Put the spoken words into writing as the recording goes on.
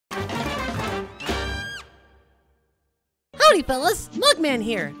Howdy fellas, Mugman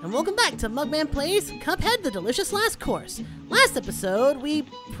here, and welcome back to Mugman Plays Cuphead the Delicious Last Course. Last episode, we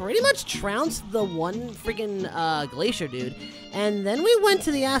pretty much trounced the one freaking glacier dude, and then we went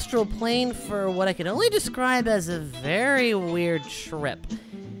to the astral plane for what I can only describe as a very weird trip.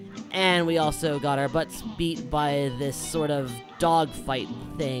 And we also got our butts beat by this sort of dogfight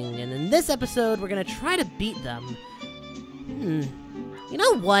thing, and in this episode, we're gonna try to beat them. You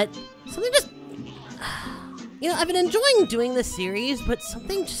know what? Something just... You know, I've been enjoying doing this series, but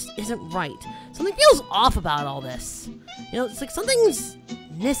something just isn't right. Something feels off about all this. You know, it's like something's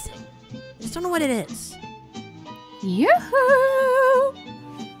missing. I just don't know what it is. Yoo-hoo!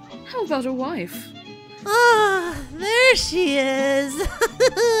 How about a wife? Ah, there she is.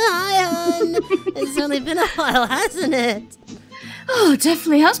 Hi, hon. It's only been a while, hasn't it? Oh, it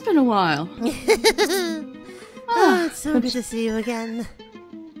definitely has been a while. Oh, it's so good to see you again.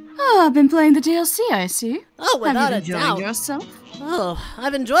 Oh, I've been playing the DLC, I see. Oh, without a Have you doubt. enjoyed yourself? Oh,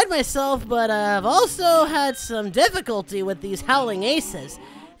 I've enjoyed myself, but I've also had some difficulty with these howling aces.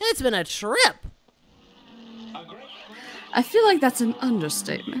 It's been a trip. I feel like that's an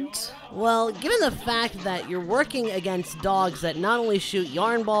understatement. Well, given the fact that you're working against dogs that not only shoot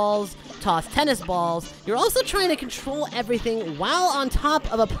yarn balls, toss tennis balls, you're also trying to control everything while on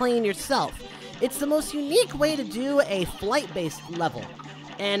top of a plane yourself. It's the most unique way to do a flight-based level.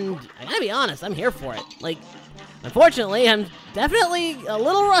 And I gotta be honest, I'm here for it. Like, unfortunately, I'm definitely a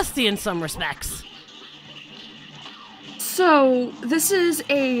little rusty in some respects. So, this is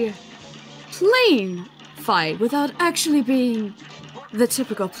a plane fight without actually being the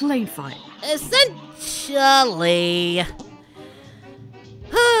typical plane fight. Essentially.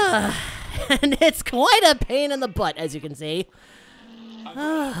 And it's quite a pain in the butt, as you can see.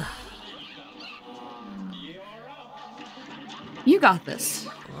 You got this.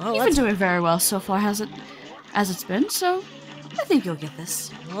 Well, You've been doing very well so far, as it's been, so I think you'll get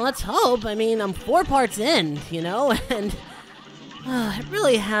this. well, let's hope. I mean, I'm 4 parts in, you know, and it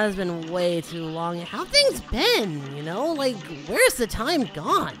really has been way too long. How things been, you know? Like, where's the time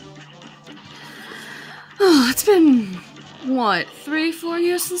gone? Oh, it's been what, 3-4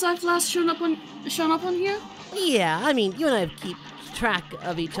 years since I've last shown up on here? Yeah, I mean, you and I keep track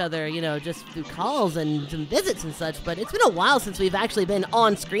of each other, you know, just through calls and some visits and such, but it's been a while since we've actually been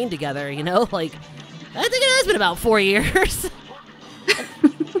on screen together, you know? Like, I think it has been about 4 years.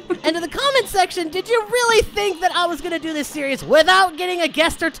 And in the comment section, did you really think that I was going to do this series without getting a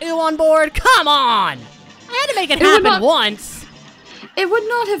guest or two on board? Come on! I had to make it happen once. It would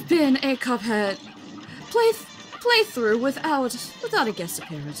not have been a Cuphead playthrough without a guest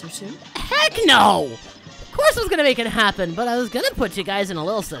appearance or two. Heck no! Of course I was going to make it happen, but I was going to put you guys in a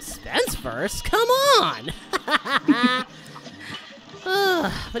little suspense first. Come on!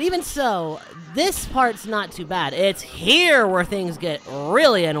 But even so, this part's not too bad. It's here where things get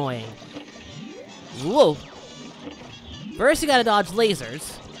really annoying. Whoa. First you gotta dodge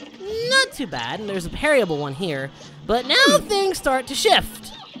lasers. Not too bad, and there's a parryable one here. But now things start to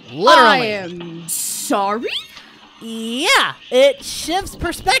shift. Literally. I am sorry? Yeah, it shifts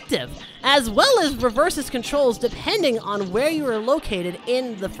perspective, as well as reverses controls depending on where you are located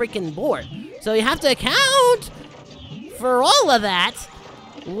in the freaking board. So you have to account for all of that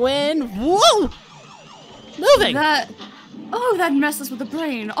when, whoa, moving. That messes with the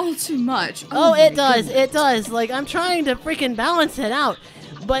brain all too much. Oh, it does, goodness. it does. Like, I'm trying to freaking balance it out,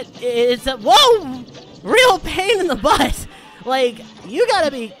 but it's a, whoa, real pain in the butt. Like, you gotta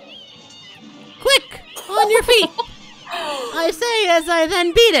be quick on your feet. I say as I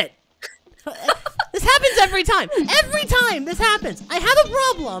then beat it. This happens every time. Every time this happens. I have a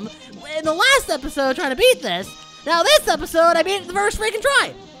problem in the last episode trying to beat this. Now this episode, I beat it the first freaking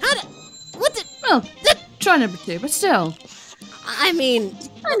try. Well, try number 2, but still. I mean...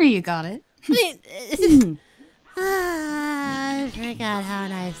 I knew you got it. I forgot how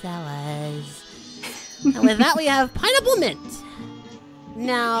nice that was. And with that, we have pineapple mint.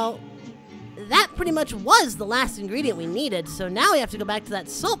 Now, that pretty much was the last ingredient we needed, so now we have to go back to that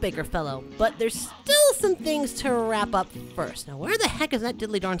saltbaker fellow. But there's still some things to wrap up first. Now, where the heck is that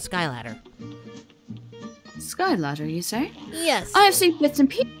diddly darn skyladder? Skyladder, you say? Yes. I have seen bits and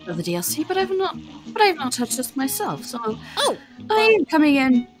pieces of the DLC, but I have not touched this myself, so Oh. I am coming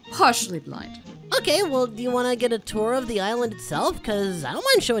in partially blind. Okay, well, do you want to get a tour of the island itself? Because I don't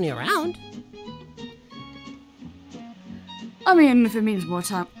mind showing you around. I mean, if it means more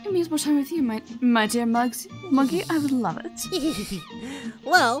time with you, my dear Muggy, I would love it.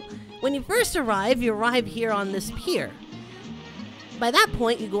 Well, when you first arrive, you arrive here on this pier. By that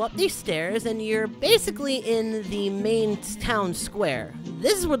point, you go up these stairs, and you're basically in the main town square.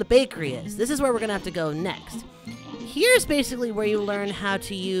 This is where the bakery is. This is where we're gonna have to go next. here's basically where you learn how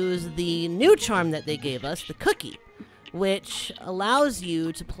to use the new charm that they gave us, the cookie, which allows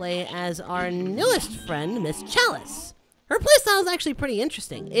you to play as our newest friend, Miss Chalice. Her playstyle is actually pretty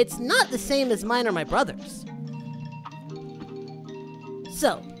interesting. It's not the same as mine or my brother's.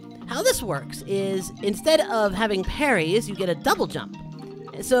 So, how this works is, instead of having parries, you get a double jump.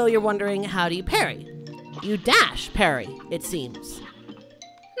 So you're wondering, how do you parry? You dash parry, it seems.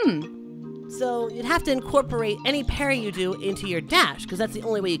 So you'd have to incorporate any parry you do into your dash, because that's the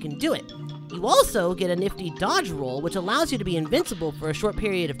only way you can do it. You also get a nifty dodge roll, which allows you to be invincible for a short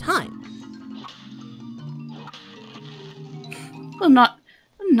period of time. Well, not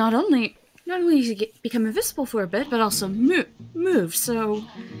only you become invisible for a bit, but also move. So,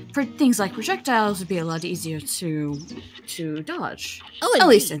 for things like projectiles, would be a lot easier to dodge. Oh, at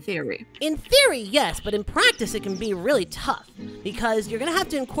least in theory. In theory, yes, but in practice, it can be really tough because you're gonna have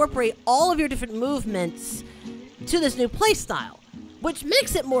to incorporate all of your different movements to this new playstyle, which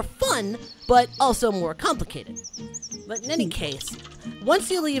makes it more fun, but also more complicated. But in any case, once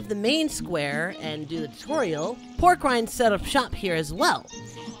you leave the main square and do the tutorial, Porcrine set up shop here as well.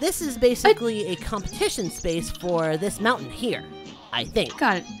 This is basically a competition space for this mountain here, I think.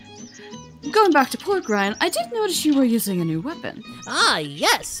 Got it. Going back to Porcrine, I did notice you were using a new weapon. Ah,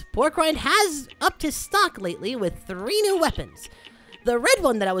 yes! Porcrine has upped his stock lately with 3 new weapons. The red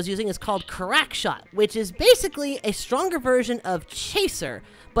one that I was using is called Crack Shot, which is basically a stronger version of Chaser,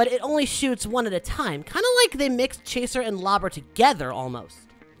 but it only shoots one at a time, kind of like they mixed Chaser and Lobber together almost.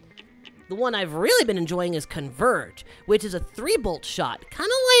 The one I've really been enjoying is Converge, which is a 3-bolt shot, kind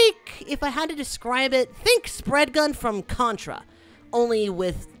of like, if I had to describe it, think Spread Gun from Contra, only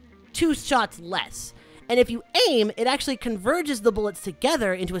with 2 shots less. And if you aim, it actually converges the bullets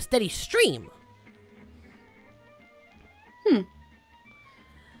together into a steady stream. That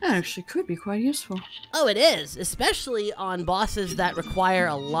actually could be quite useful. Oh, it is, especially on bosses that require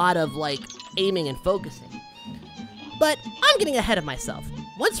a lot of, aiming and focusing. But I'm getting ahead of myself.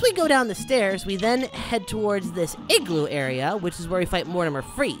 Once we go down the stairs, we then head towards this igloo area, which is where we fight Mortimer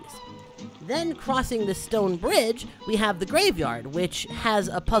Freeze. Then, crossing the stone bridge, we have the graveyard, which has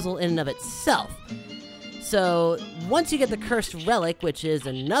a puzzle in and of itself. So, once you get the cursed relic, which is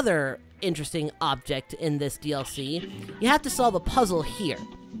another interesting object in this DLC, you have to solve a puzzle here.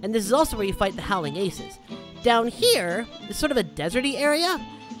 And this is also where you fight the Howling Aces. Down here is sort of a deserty area,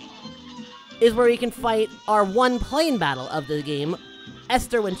 is where you can fight our one plane battle of the game,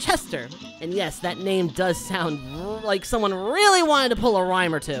 Esther Winchester. And yes, that name does sound like someone really wanted to pull a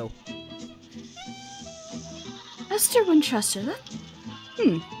rhyme or two. Esther Winchester,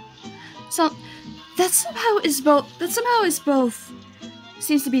 So, that somehow is both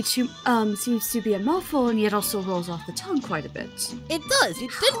seems to be a mouthful and yet also rolls off the tongue quite a bit. It does. You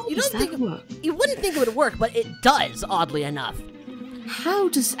wouldn't think it would work, but it does, oddly enough. How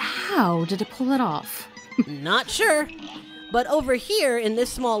did it pull it off? Not sure. But over here, in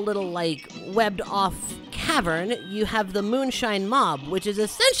this small little, webbed off cavern, you have the Moonshine Mob, which is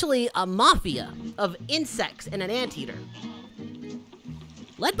essentially a mafia of insects and an anteater.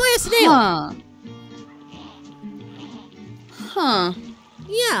 Led by a snail. Huh.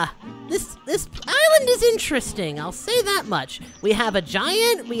 Yeah, this island is interesting, I'll say that much. We have a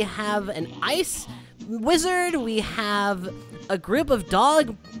giant, we have an ice wizard, we have a group of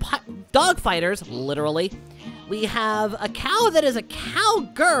dog fighters, literally. We have a cow that is a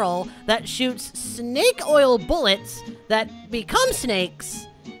cowgirl that shoots snake oil bullets that become snakes.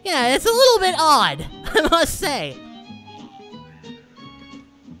 Yeah, it's a little bit odd, I must say.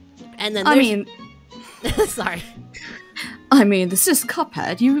 And then sorry. This is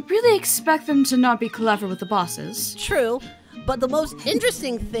Cuphead. You really expect them to not be clever with the bosses. True, but the most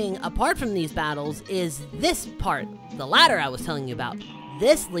interesting thing apart from these battles is this part, the ladder I was telling you about.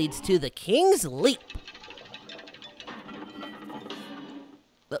 This leads to the King's Leap.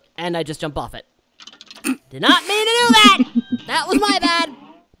 And I just jump off it. Did not mean to do that! That was my bad!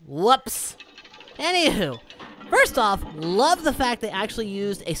 Whoops. Anywho, first off, love the fact they actually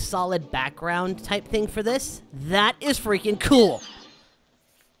used a solid background type thing for this. That is freaking cool.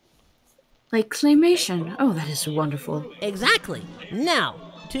 Like claymation. Oh, that is wonderful. Exactly.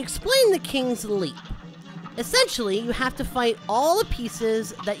 Now, to explain the King's Leap. Essentially, you have to fight all the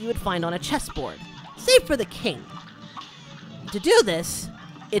pieces that you would find on a chessboard, save for the king. To do this,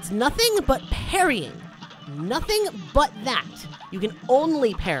 it's nothing but parrying. Nothing but that. You can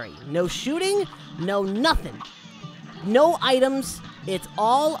only parry. No shooting, no nothing. No items. It's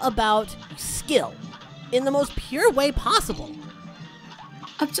all about skill in the most pure way possible.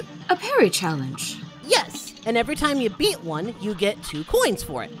 A parry challenge. Yes, and every time you beat one, you get 2 coins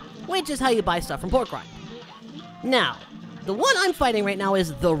for it, which is how you buy stuff from Porcrine. Now, the one I'm fighting right now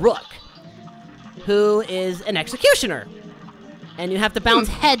is the Rook, who is an executioner. And you have to bounce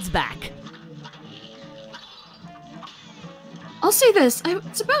heads back. I'll say this,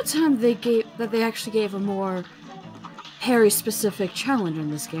 it's about time they actually gave a more parry-specific challenge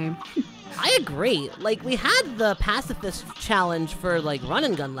in this game. I agree. Like, we had the pacifist challenge for, like,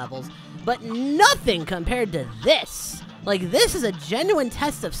 run-and-gun levels, but nothing compared to this. Like, this is a genuine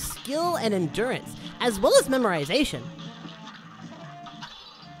test of skill and endurance, as well as memorization.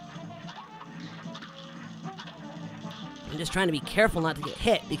 I'm just trying to be careful not to get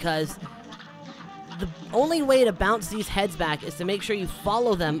hit, because the only way to bounce these heads back is to make sure you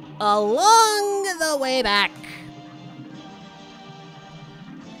follow them along the way back.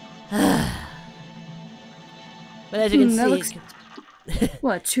 But as you can see... Looks,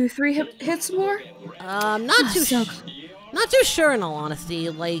 what, 2-3 hits more? Not too sure in all honesty.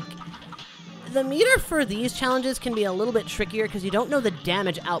 Like, the meter for these challenges can be a little bit trickier because you don't know the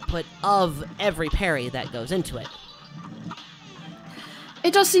damage output of every parry that goes into it.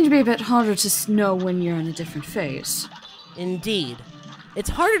 It does seem to be a bit harder to know when you're in a different phase. Indeed. It's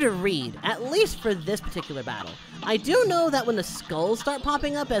harder to read, at least for this particular battle. I do know that when the skulls start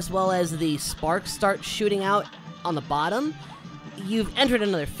popping up, as well as the sparks start shooting out on the bottom, you've entered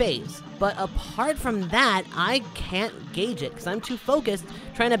another phase. But apart from that, I can't gauge it, because I'm too focused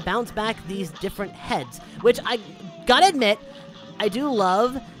trying to bounce back these different heads. Which, I gotta admit, I do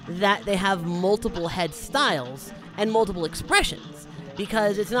love that they have multiple head styles and multiple expressions.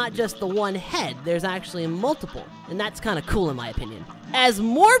 Because it's not just the one head, there's actually multiple. And that's kind of cool in my opinion. As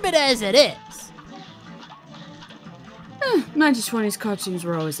morbid as it is. 1920s cartoons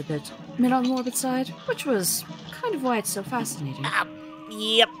were always a bit mid on the morbid side, which was kind of why it's so fascinating.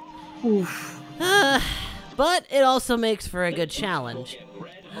 Yep. Oof. But it also makes for a good challenge.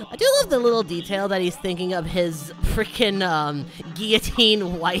 I do love the little detail that he's thinking of his freaking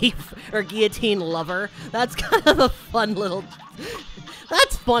guillotine wife or guillotine lover. That's kind of a fun little...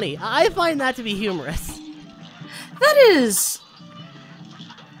 That's funny. I find that to be humorous. That is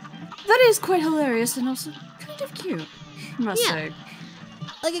quite hilarious and also kind of cute, I must say.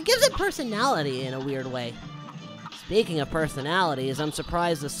 Like, it gives it personality in a weird way. Speaking of personalities, I'm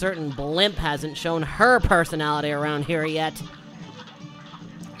surprised a certain blimp hasn't shown her personality around here yet.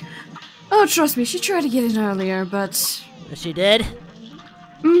 Oh, trust me, she tried to get in earlier, but... She did?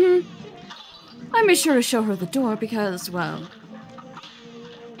 Mm-hmm. I made sure to show her the door because, well...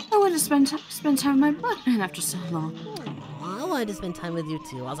 I wanted to spend time with my Mugman after so long. Aww, I wanted to spend time with you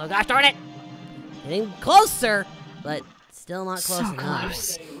too. Also, gosh darn it! Getting closer, but still not close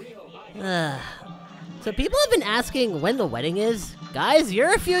enough. So people have been asking when the wedding is. Guys,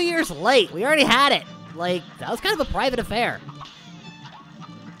 you're a few years late. We already had it. Like, that was kind of a private affair.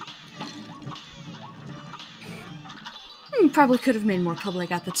 Probably could have made more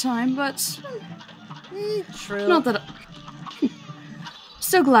public at the time, but... True. Not that...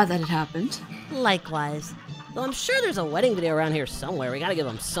 Still glad that it happened. Likewise. Though I'm sure there's a wedding video around here somewhere. We gotta give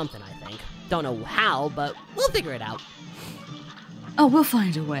them something, I think. Don't know how, but we'll figure it out. Oh, we'll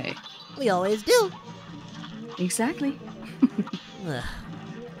find a way. We always do. Exactly. Well,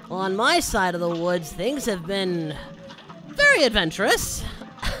 on my side of the woods, things have been very adventurous.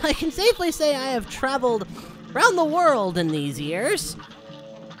 I can safely say I have traveled around the world in these years.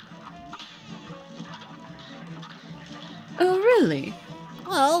 Oh, really?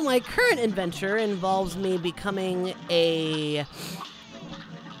 Well, my current adventure involves me becoming a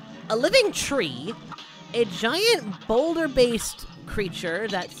living tree, a giant boulder-based creature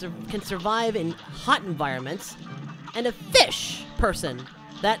that can survive in hot environments, and a fish person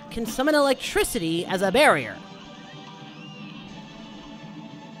that can summon electricity as a barrier.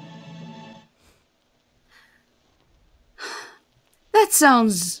 That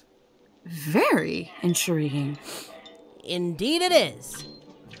sounds very intriguing. Indeed it is.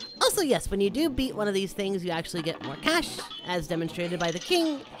 Also, yes, when you do beat one of these things, you actually get more cash, as demonstrated by the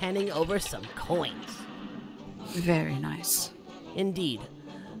king handing over some coins. Very nice. Indeed.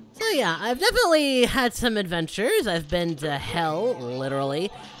 So yeah, I've definitely had some adventures. I've been to hell, literally.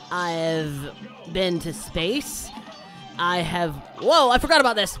 I've been to space. I have... Whoa, I forgot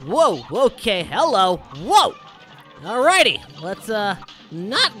about this. Whoa, okay, hello. Whoa! Alrighty, let's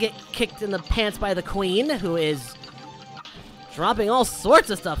not get kicked in the pants by the queen, who is dropping all sorts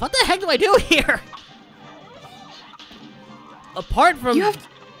of stuff. What the heck do I do here? Apart from...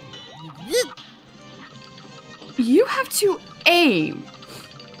 You have to aim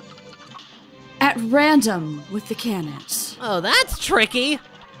at random with the cannons. Oh, that's tricky.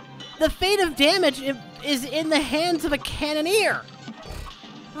 The fate of damage is in the hands of a cannoneer.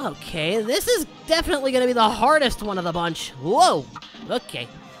 Okay, this is definitely gonna be the hardest one of the bunch. Whoa! Okay.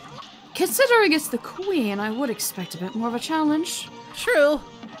 Considering it's the queen, I would expect a bit more of a challenge. True.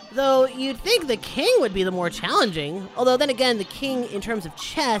 Though you'd think the king would be the more challenging. Although then again, the king, in terms of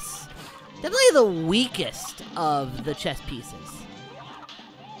chess, definitely the weakest of the chess pieces.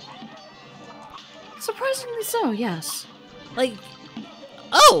 Surprisingly so, yes. Like,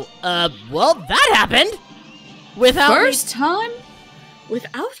 oh, well, that happened! Without First time?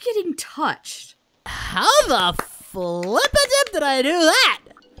 Without getting touched. How the flip-a-dip did I do that?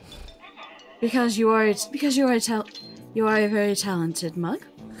 Because you are a very talented mug.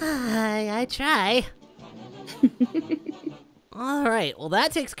 I try. Alright, well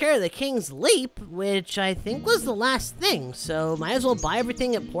that takes care of the King's Leap, which I think was the last thing, so might as well buy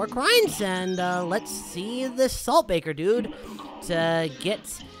everything at Pork Rinds, and let's see this Salt Baker dude to get,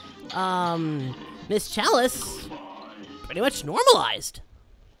 Miss Chalice pretty much normalized.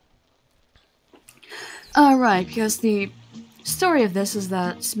 Alright, because the story of this is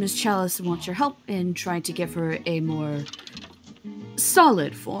that Miss Chalice wants your help in trying to give her a more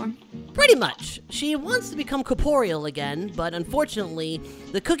solid form. Pretty much. She wants to become corporeal again, but unfortunately,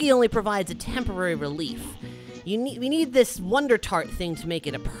 the cookie only provides a temporary relief. We need this Wonder Tart thing to make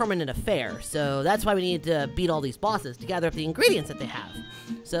it a permanent affair, so that's why we need to beat all these bosses to gather up the ingredients that they have.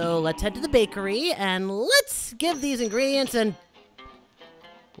 So let's head to the bakery, and let's give these ingredients and...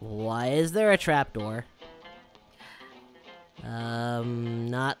 Why is there a trapdoor?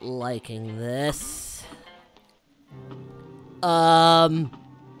 Not liking this. I've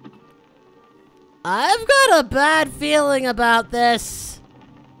got a bad feeling about this.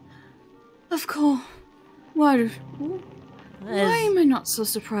 Of course. Why am I not so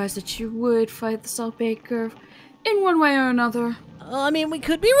surprised that you would fight the Salt Baker in one way or another? I mean, we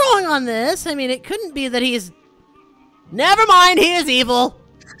could be wrong on this. I mean, it couldn't be that he's... Never mind, he is evil.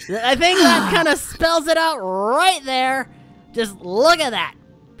 I think that kind of spells it out right there. Just look at that.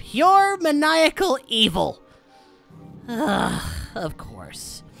 Pure maniacal evil. Of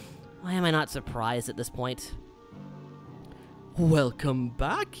course. Why am I not surprised at this point? Welcome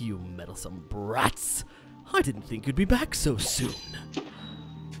back, you meddlesome brats. I didn't think you'd be back so soon.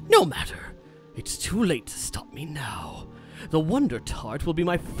 No matter. It's too late to stop me now. The Wonder Tart will be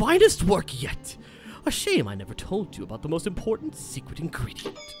my finest work yet. A shame I never told you about the most important secret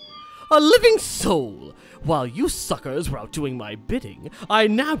ingredient. A living soul. While you suckers were out doing my bidding, I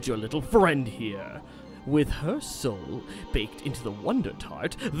nabbed your little friend here. With her soul baked into the Wonder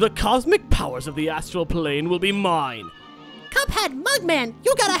Tart, the cosmic powers of the astral plane will be mine. Cuphead, Mugman,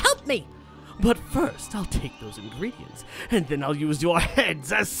 you gotta help me. But first, I'll take those ingredients, and then I'll use your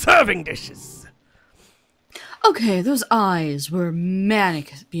heads as serving dishes. Okay, those eyes were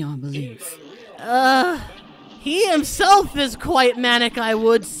manic beyond belief. He himself is quite manic, I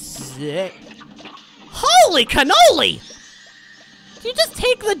would say. Holy cannoli! You just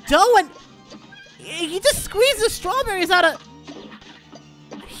take the dough and... You just squeeze the strawberries out of...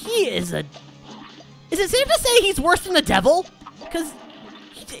 He is a... Is it safe to say he's worse than the devil? Because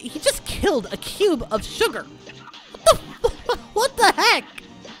he just killed a cube of sugar. What the heck?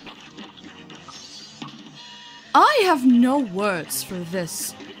 I have no words for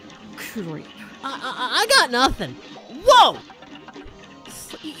this creep. I got nothing. Whoa!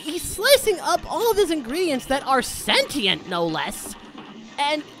 He's slicing up all of his ingredients that are sentient, no less.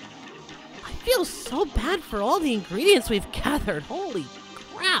 And I feel so bad for all the ingredients we've gathered. Holy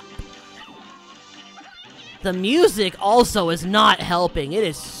crap. The music also is not helping. It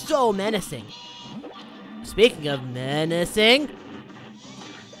is so menacing. Speaking of menacing...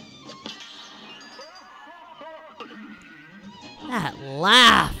 That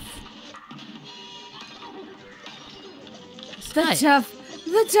laugh.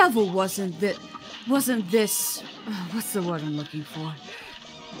 The devil wasn't this. What's the word I'm looking for?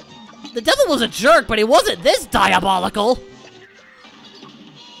 The devil was a jerk, but he wasn't this diabolical.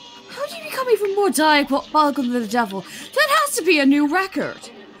 How do you become even more diabolical than the devil? That has to be a new record.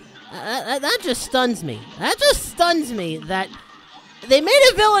 That just stuns me. That just stuns me that they made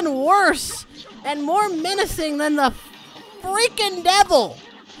a villain worse and more menacing than the freaking devil.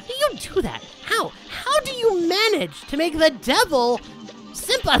 How do you do that? How? How do you manage to make the devil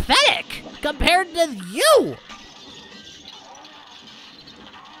sympathetic compared to you?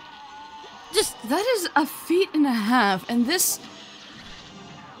 Just... That is a feat and a half, and this...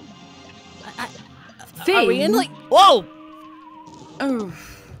 thing... Are we in like... Whoa! Oh.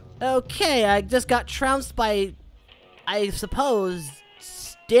 Okay, I just got trounced by, I suppose,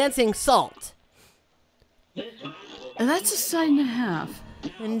 dancing salt. And that's a sign and a half.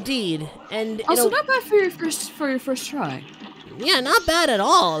 Indeed, and... Also, not bad for your first try. Yeah, not bad at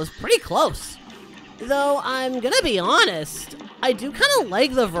all. It was pretty close. Though, I'm gonna be honest, I do kind of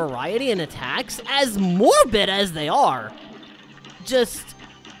like the variety in attacks, as morbid as they are. Just,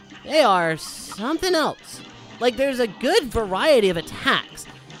 they are something else. Like, there's a good variety of attacks.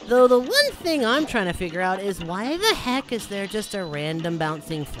 Though the one thing I'm trying to figure out is why the heck is there just a random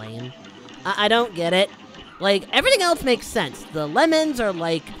bouncing flame? I don't get it. Like, everything else makes sense. The lemons are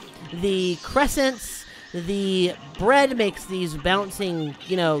like the crescents. The bread makes these bouncing,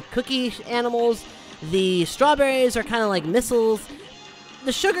 cookie animals. The strawberries are kind of like missiles.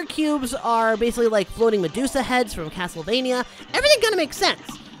 The sugar cubes are basically like floating Medusa heads from Castlevania. Everything kind of makes sense.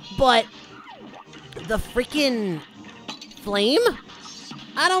 But the freaking flame?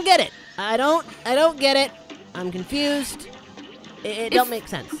 I don't get it. I don't get it. I'm confused. It don't make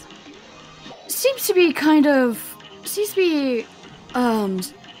sense. Seems to be kind of similar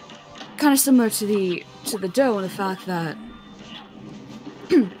to the dough in the fact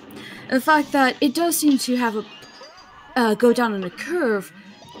that it does seem to have a go down on a curve,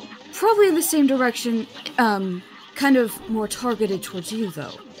 probably in the same direction, kind of more targeted towards you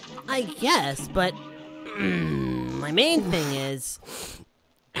though. I guess, but my main thing is,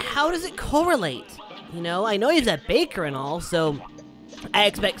 how does it correlate? I know he's a baker and all, so I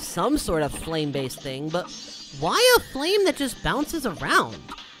expect some sort of flame-based thing, but why a flame that just bounces around?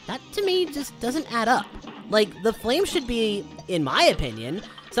 That, to me, just doesn't add up. Like, the flame should be, in my opinion,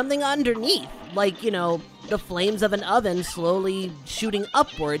 something underneath. Like, the flames of an oven slowly shooting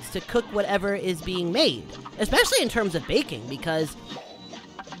upwards to cook whatever is being made. Especially in terms of baking, because,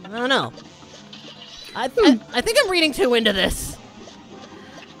 I don't know. I think I'm reading too into this.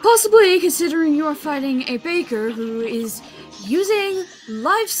 Possibly, considering you are fighting a baker who is using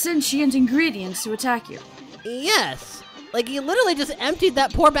live sentient ingredients to attack you. Yes. Like, he literally just emptied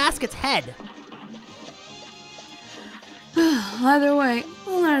that poor basket's head. Either way,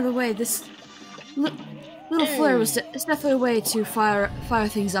 this little flare is definitely a way to fire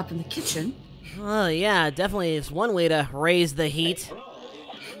things up in the kitchen. Oh, yeah, definitely is one way to raise the heat.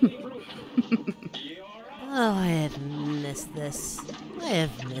 Oh, I have missed this. I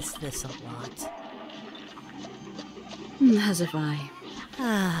have missed this a lot. As have I.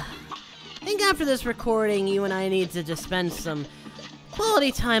 I think after this recording, you and I need to just spend some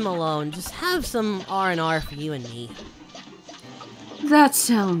quality time alone. Just have some R&R for you and me. That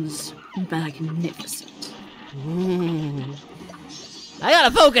sounds magnificent. I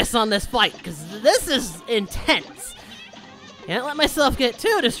gotta focus on this fight, because this is intense. Can't let myself get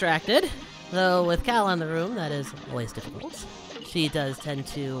too distracted. Though with Cal in the room, that is always difficult. She does tend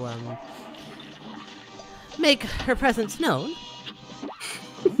to, make her presence known.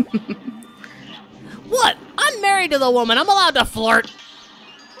 What? I'm married to the woman. I'm allowed to flirt.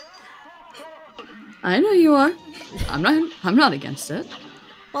 I know you are. I'm not against it.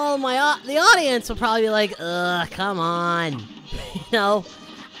 Well, the audience will probably be like, ugh, come on.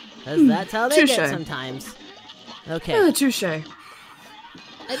 Because that's how they get sometimes. Okay. Touche. I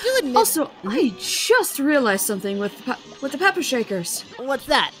do admit... Also, I just realized something with the pepper shakers. What's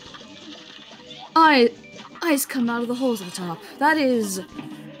that? Eyes come out of the holes at the top. That is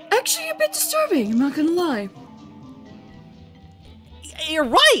actually a bit disturbing, I'm not gonna lie. You're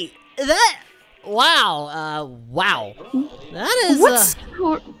right! Wow. Wow. That is,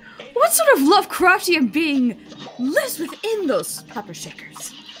 What sort of Lovecraftian being lives within those pepper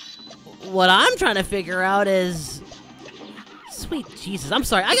shakers? What I'm trying to figure out is... Sweet Jesus, I'm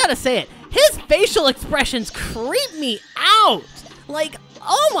sorry, I gotta say it. His facial expressions creep me out! Like,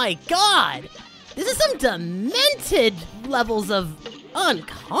 oh my god! This is some demented levels of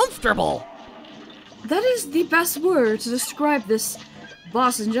uncomfortable. That is the best word to describe this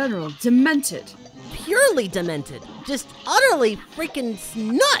boss in general. Demented. Purely demented. Just utterly freaking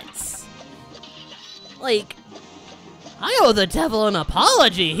nuts. Like, I owe the devil an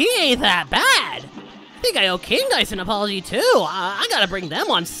apology. He ain't that bad. I think I owe King Dice an apology too. I gotta bring them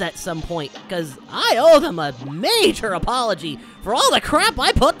on set some point, because I owe them a major apology for all the crap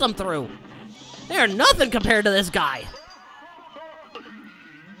I put them through. They're nothing compared to this guy.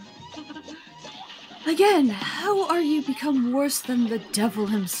 Again, how are you become worse than the devil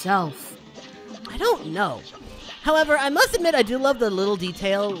himself? I don't know. However, I must admit I do love the little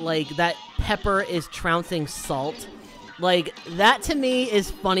detail, like that Pepper is trouncing Salt. Like, that to me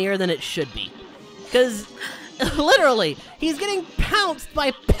is funnier than it should be. Because, literally, he's getting pounced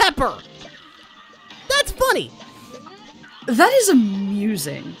by Pepper. That's funny. That is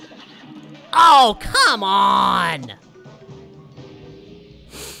amusing. Oh, come on!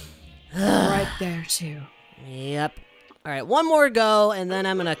 Right there, too. Yep. Alright, one more go, and then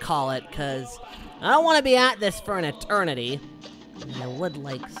I'm gonna call it, because I don't want to be at this for an eternity. I would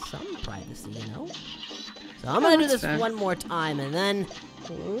like some privacy, you know? So I'm going to do this one more time, and then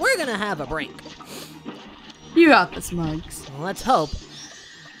we're going to have a break. You got this, Mugs. Well, let's hope.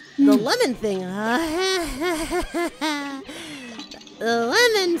 The lemon thing... the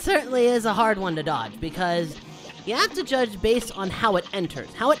lemon certainly is a hard one to dodge, because you have to judge based on how it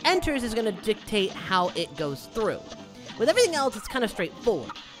enters. How it enters is going to dictate how it goes through. With everything else, it's kind of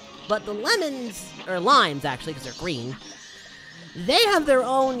straightforward. But the lemons, or limes actually, because they're green, they have their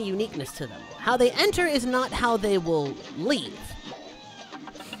own uniqueness to them. How they enter is not how they will leave.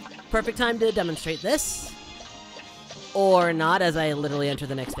 Perfect time to demonstrate this. Or not, as I literally enter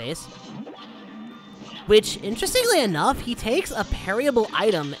the next phase. Which, interestingly enough, he takes a parryable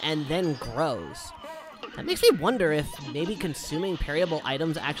item and then grows. That makes me wonder if maybe consuming parryable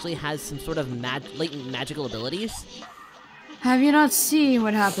items actually has some sort of latent magical abilities. Have you not seen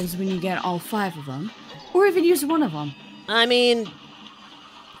what happens when you get all 5 of them? Or even use one of them? I mean,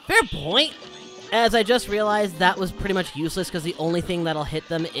 fair point. As I just realized, that was pretty much useless because the only thing that'll hit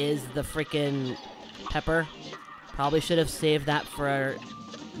them is the freaking pepper. Probably should have saved that for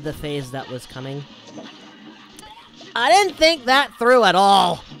the phase that was coming. I didn't think that through at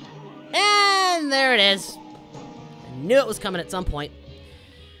all. And there it is. I knew it was coming at some point.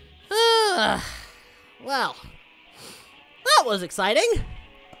 Well, that was exciting.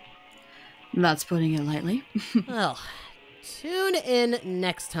 That's putting it lightly. Well, tune in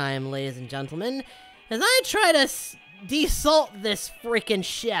next time, ladies and gentlemen, as I try to desalt this freaking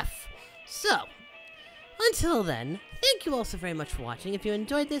chef. So, until then, thank you all so very much for watching. If you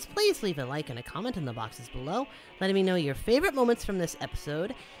enjoyed this, please leave a like and a comment in the boxes below, letting me know your favorite moments from this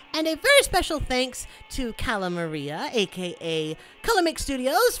episode. And a very special thanks to Cala Maria, aka Color Mix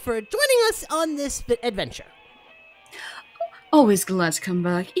Studios, for joining us on this adventure. Always glad to come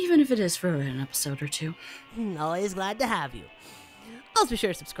back, even if it is for an episode or 2. Always glad to have you. Also be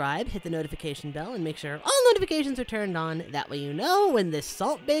sure to subscribe, hit the notification bell, and make sure all notifications are turned on. That way you know when this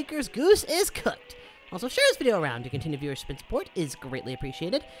Salt Baker's goose is cooked. Also, share this video around. Your continued viewership and support is greatly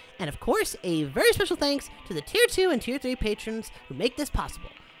appreciated. And of course, a very special thanks to the Tier 2 and Tier 3 patrons who make this possible.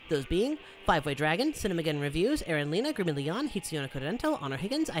 Those being Five-Way Dragon, Cinemageddon Reviews, Aaron Lena, Grimmy Leon, Hitsuona Kodento, Honor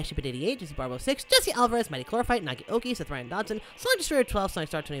Higgins, Aishibit88, Jesse Barbo 6, Jesse Alvarez, Mighty Chlorophyte, Nagi Oki, Seth Ryan Dodson, Sonic Destroyer 12, Sonic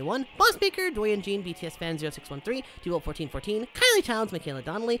Star 21, Boss Baker, Dorian Jean, BTS Fan 0613, Duo 1414, Kylie Childs, Michaela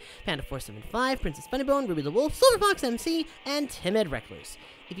Donnelly, Panda 475, Princess Bunnybone, Ruby the Wolf, Silverfox MC, and Timid Recluse.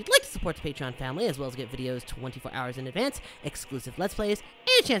 If you'd like to support the Patreon family, as well as get videos 24 hours in advance, exclusive Let's Plays,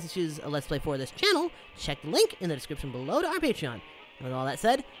 and a chance to choose a Let's Play for this channel, check the link in the description below to our Patreon. With all that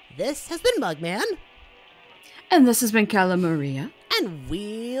said, this has been Mugman. And this has been Cala Maria. And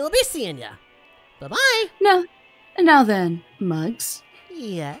we'll be seeing ya. Bye-bye. Now then, Mugs.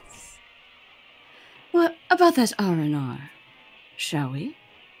 Yes? What about that R&R? Shall we?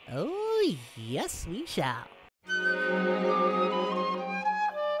 Oh, yes we shall.